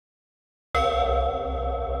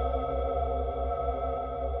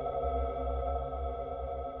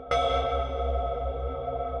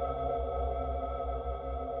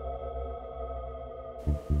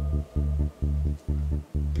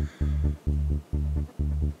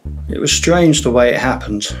It was strange the way it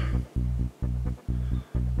happened.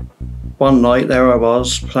 One night there I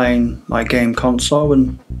was playing my game console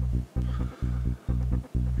and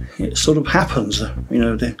it sort of happens, you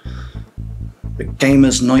know, the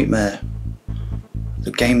gamer's nightmare.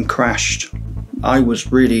 The game crashed. I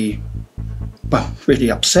was really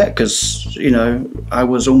upset because, you know, I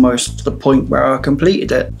was almost to the point where I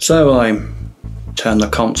completed it. So I turned the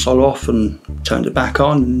console off and turned it back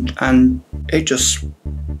on and it just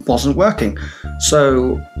wasn't working.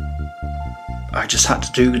 So I just had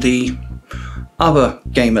to do the other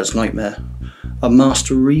gamer's nightmare, a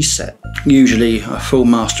master reset. Usually a full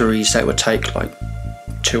master reset would take like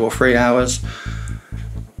 2 or 3 hours.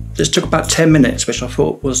 This took about 10 minutes, which I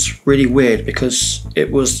thought was really weird because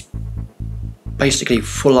it was basically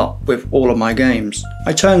full up with all of my games.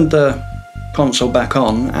 I turned the console back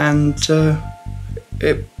on and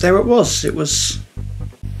there it was. There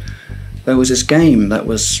was this game that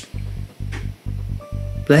was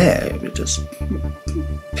there. It just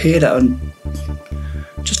appeared out and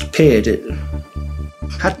just appeared. It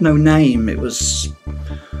had no name. It was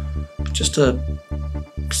just a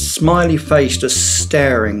smiley face just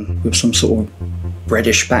staring with some sort of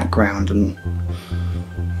reddish background,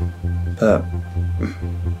 but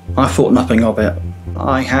I thought nothing of it.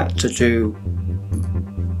 I had to do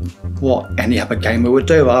what any other gamer would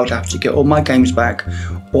do. I would have to get all my games back,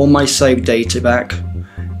 all my save data back,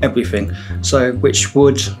 everything. So, which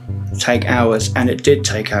would take hours, and it did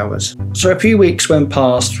take hours. So a few weeks went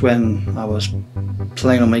past when I was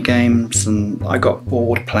playing on my games and I got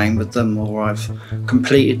bored playing with them, or I've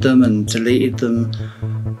completed them and deleted them.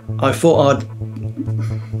 I thought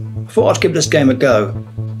I'd give this game a go.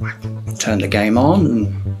 I turned the game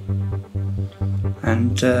on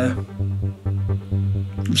and the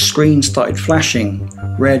screen started flashing.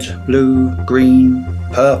 Red, blue, green,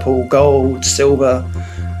 purple, gold, silver,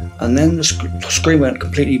 and then the screen went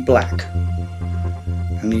completely black.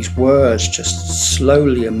 And these words just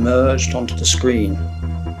slowly emerged onto the screen.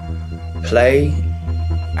 Play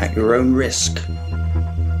at your own risk.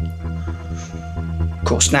 Of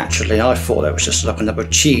course, naturally, I thought that was just like another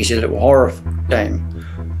cheesy little horror game.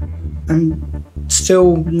 And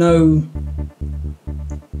still no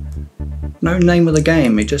name of the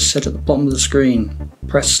game. It just said at the bottom of the screen,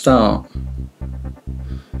 press start.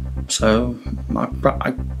 So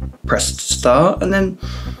I pressed start and then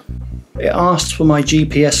it asked for my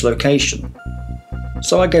GPS location.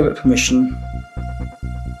 So I gave it permission.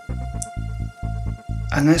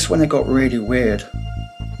 And that's when it got really weird.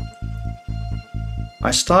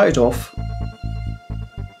 I started off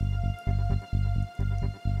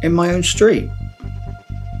in my own street.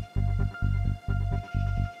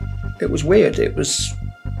 It was weird.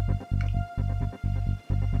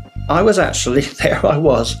 I was actually, there I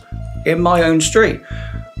was, in my own street.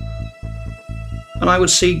 And I would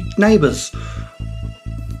see neighbours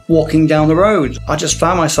walking down the road. I just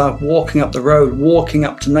found myself walking up the road, walking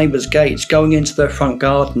up to neighbours' gates, going into their front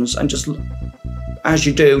gardens and just, as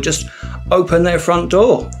you do, just open their front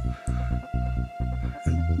door.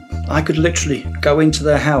 I could literally go into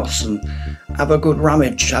their house and have a good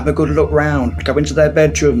rummage, have a good look round, go into their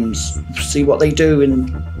bedrooms, see what they do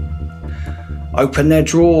and open their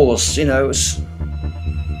drawers, you know.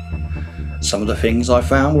 Some of the things I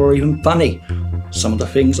found were even funny. Some of the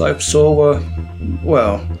things I saw were,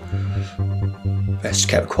 well, best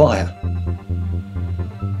kept quiet.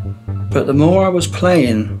 But the more I was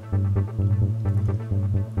playing,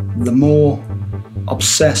 the more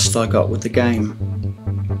obsessed I got with the game.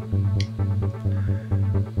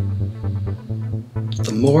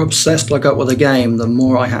 The more obsessed I got with the game, the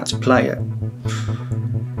more I had to play it.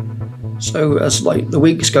 So as like the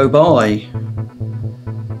weeks go by,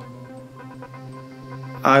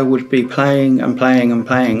 I would be playing and playing and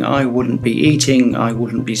playing. I wouldn't be eating, I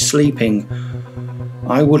wouldn't be sleeping,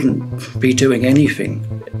 I wouldn't be doing anything.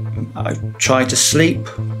 I tried to sleep.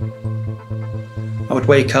 I would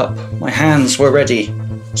wake up, my hands were ready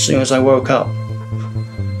as soon as I woke up.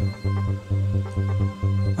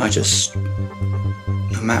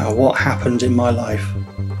 No matter what happened in my life,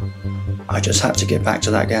 I just had to get back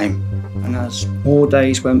to that game. And as more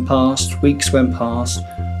days went past, weeks went past,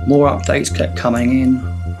 more updates kept coming in.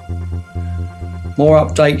 More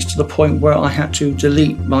updates to the point where I had to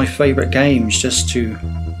delete my favourite games just to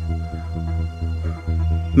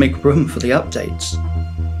make room for the updates.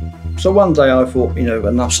 So one day I thought, you know,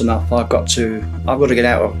 enough's enough. I've got to get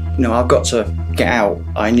out. I've got to get out.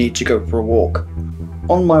 I need to go for a walk.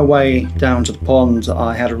 On my way down to the pond,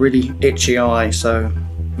 I had a really itchy eye, so,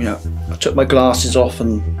 you know, I took my glasses off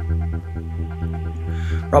and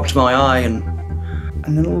rubbed my eye, and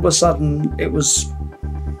then all of a sudden it was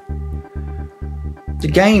The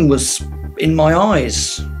game was in my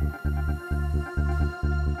eyes.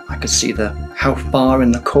 I could see the health bar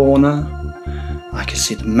in the corner, I could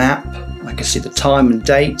see the map, I could see the time and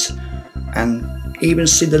date, and even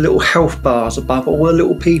see the little health bars above all the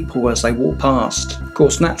little people as they walk past. Of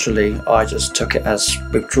course, naturally, I just took it as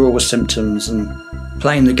withdrawal symptoms and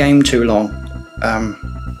playing the game too long.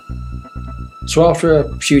 So after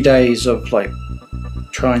a few days of like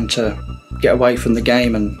trying to get away from the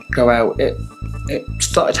game and go out, it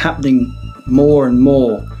started happening more and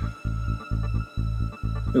more.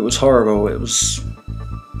 It was horrible. It was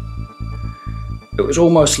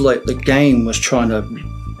almost like the game was trying to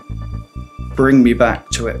bring me back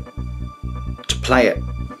to it, to play it.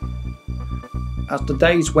 As the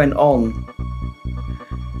days went on,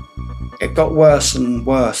 it got worse and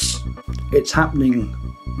worse. It's happening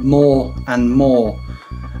more and more.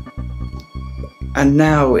 And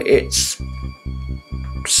now it's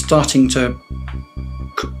starting to,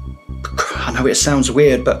 I know it sounds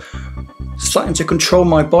weird, but starting to control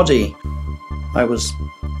my body. I was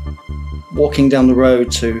walking down the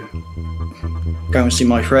road to go and see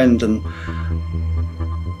my friend, and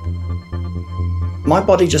my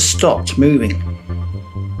body just stopped moving.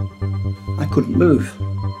 I couldn't move.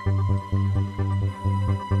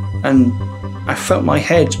 And I felt my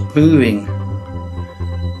head moving,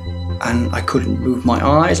 and I couldn't move my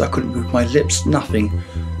eyes, I couldn't move my lips, nothing.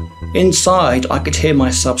 Inside, I could hear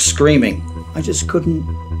myself screaming. I just couldn't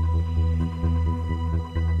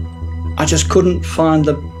find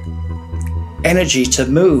the energy to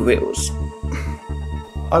move.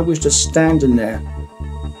 I was just standing there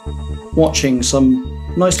watching some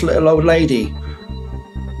nice little old lady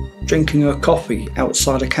drinking her coffee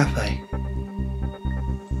outside a cafe.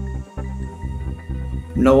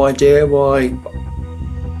 No idea why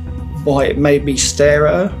it made me stare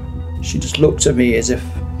at her. She just looked at me as if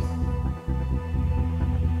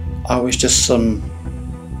I was just some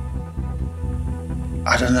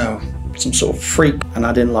sort of freak, and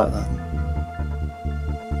I didn't like that.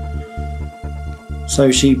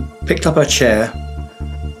 So she picked up her chair,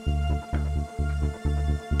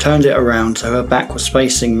 turned it around so her back was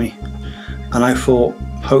facing me, and I thought,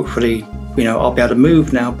 hopefully, I'll be able to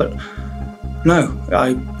move now, but no,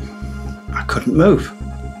 I couldn't move.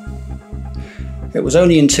 It was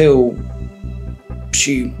only until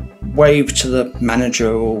she waved to the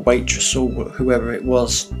manager or waitress or whoever it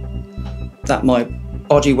was that my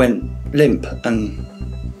body went limp and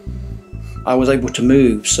I was able to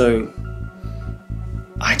move. So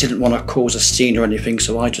I didn't want to cause a scene or anything,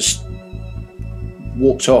 so I just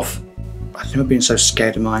walked off. I've never been so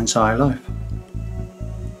scared in my entire life.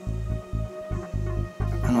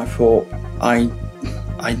 And I thought, I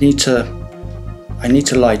need to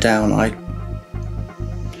lie down. I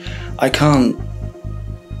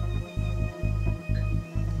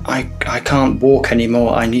can't walk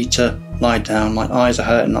anymore. I need to lie down. My eyes are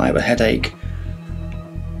hurting. I have a headache.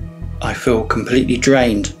 I feel completely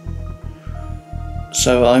drained.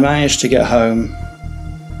 So I managed to get home.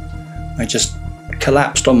 I just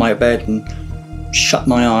collapsed on my bed and shut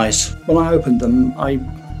my eyes. When I opened them, I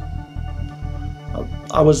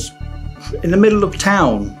was in the middle of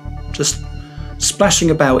town, just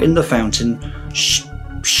splashing about in the fountain,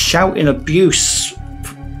 shouting abuse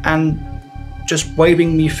and just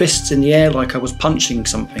waving me fists in the air like I was punching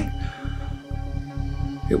something.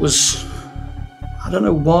 It was, I don't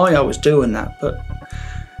know why I was doing that, but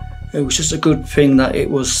it was just a good thing that it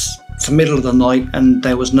was the middle of the night and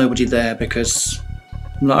there was nobody there, because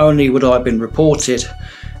not only would I have been reported,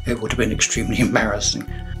 it would have been extremely embarrassing.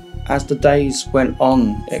 As the days went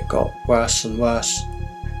on, it got worse and worse.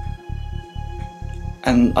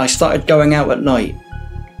 And I started going out at night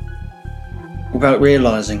without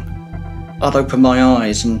realising. I'd open my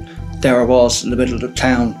eyes and there I was in the middle of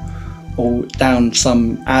town, or down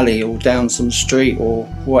some alley or down some street or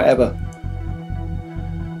whatever.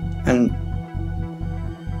 And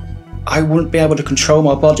I wouldn't be able to control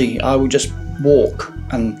my body. I would just walk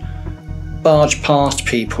and barge past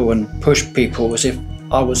people and push people as if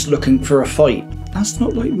I was looking for a fight. That's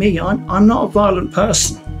not like me. I'm not a violent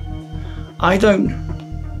person. I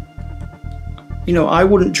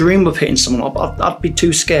wouldn't dream of hitting someone. I'd be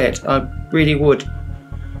too scared. I really would.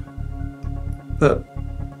 But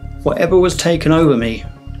whatever was taken over me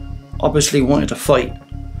obviously wanted to fight.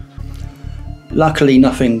 Luckily,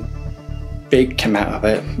 nothing big came out of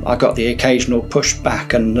it. I got the occasional push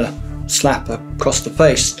back and a slap across the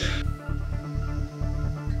face.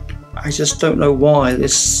 I just don't know why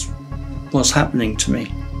this was happening to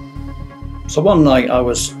me. So one night I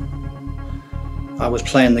was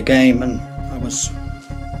playing the game and I was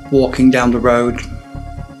walking down the road,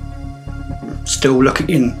 still looking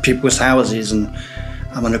in people's houses and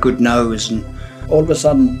having a good nose, and all of a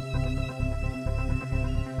sudden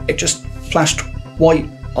it just flashed white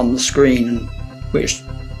on the screen, which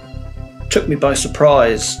took me by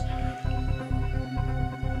surprise.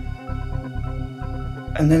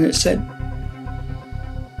 And then it said,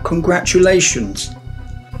 "Congratulations."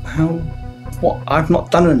 What? I've not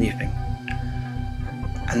done anything.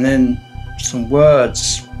 And then some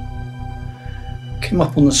words came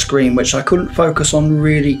up on the screen which I couldn't focus on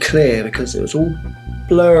really clear because it was all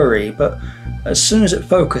blurry, but as soon as it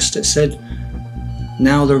focused it said,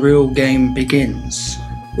 "Now the real game begins."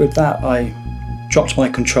 With that I dropped my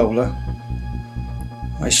controller,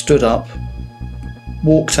 I stood up,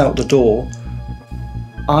 walked out the door.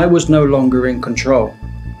 I was no longer in control.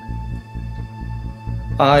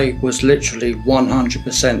 I was literally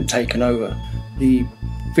 100% taken over. The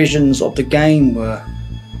visions of the game were,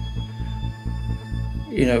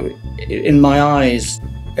 in my eyes,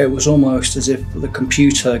 it was almost as if the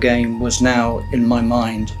computer game was now in my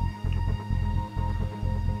mind.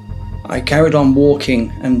 I carried on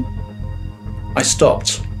walking and I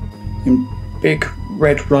stopped. In big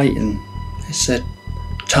red writing, it said,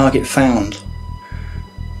 "Target found,"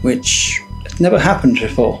 which had never happened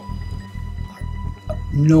before.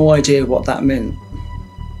 No idea what that meant.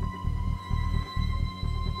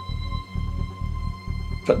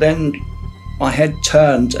 But then my head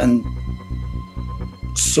turned and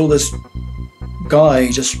saw this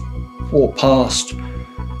guy just walk past.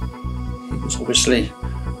 He was obviously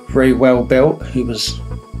very well built. He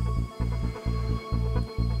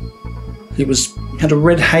had a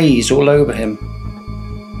red haze all over him.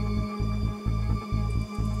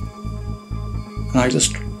 And I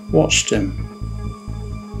just watched him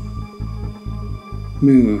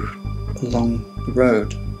move along the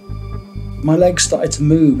road. My legs started to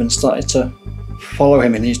move and started to follow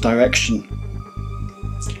him in his direction.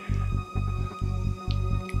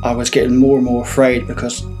 I was getting more and more afraid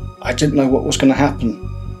because I didn't know what was going to happen.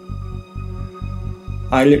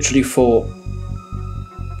 I literally thought,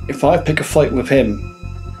 if I pick a fight with him,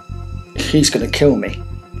 he's going to kill me.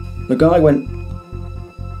 The guy went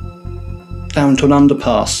down to an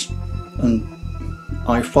underpass and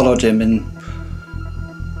I followed him in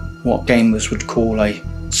what gamers would call a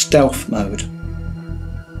stealth mode.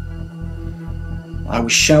 I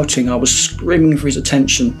was shouting, I was screaming for his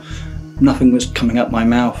attention. Nothing was coming out my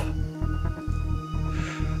mouth.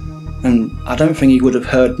 And I don't think he would have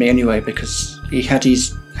heard me anyway because he had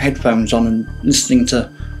his headphones on and listening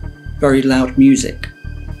to very loud music.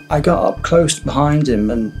 I got up close behind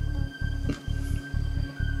him and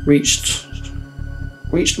reached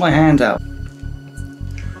my hand out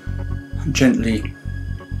and gently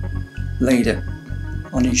laid it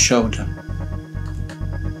on his shoulder.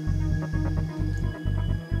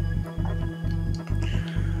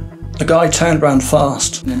 The guy turned around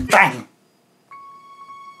fast and then bang!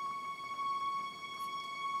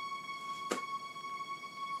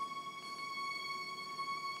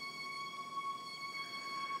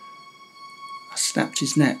 I snapped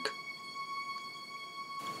his neck.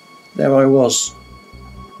 There I was,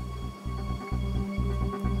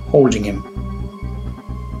 holding him.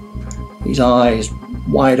 His eyes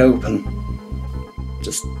wide open,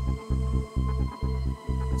 just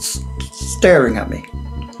staring at me.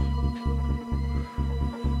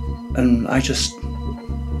 And I just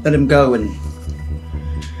let him go and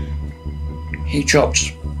he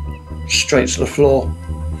dropped straight to the floor.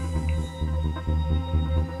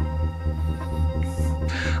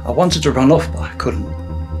 I wanted to run off, but I couldn't.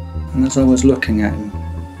 And as I was looking at him,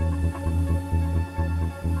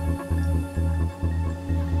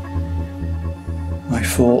 I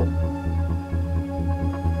thought,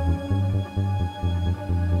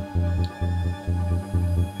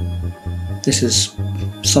 this is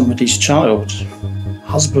somebody's child,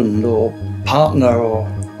 husband or partner, or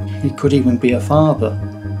he could even be a father.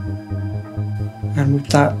 And with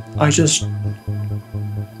that, I just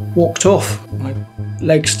walked off. My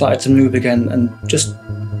legs started to move again and just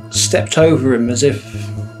stepped over him as if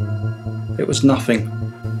it was nothing.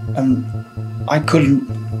 And I couldn't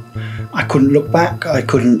look back. I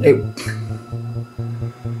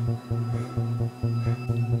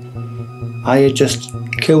had just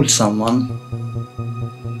killed someone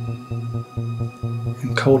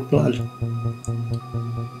in cold blood.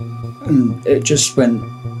 And it just went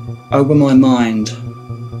over my mind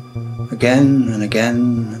again and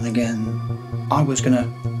again and again. I was gonna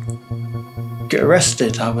get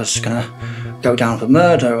arrested. I was gonna go down for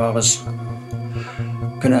murder. I was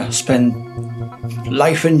gonna spend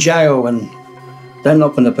life in jail, and they're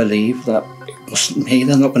not gonna believe that it wasn't me.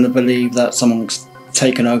 They're not gonna believe that someone's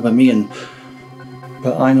taken over me and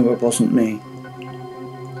But I know it wasn't me.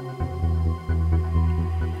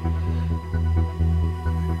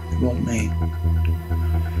 It wasn't me.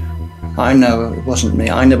 I know it wasn't me.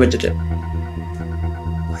 I never did it.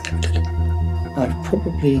 I never did it. I've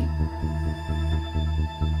probably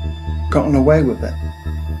gotten away with it.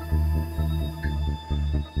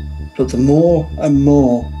 But the more and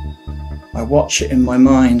more I watch it in my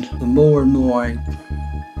mind, the more and more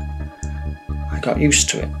I got used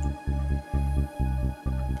to it.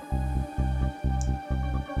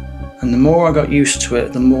 And the more I got used to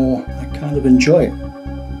it, the more I kind of enjoy it.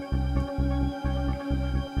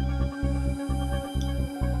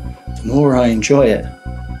 The more I enjoy it,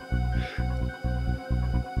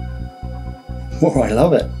 the more I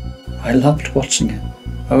love it. I loved watching it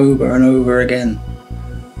over and over again.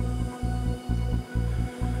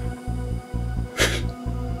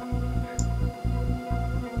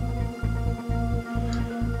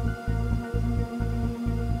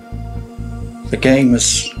 The game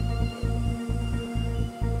has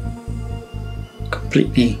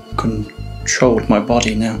completely controlled my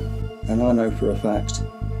body now, and I know for a fact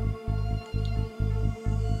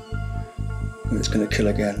that it's going to kill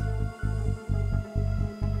again.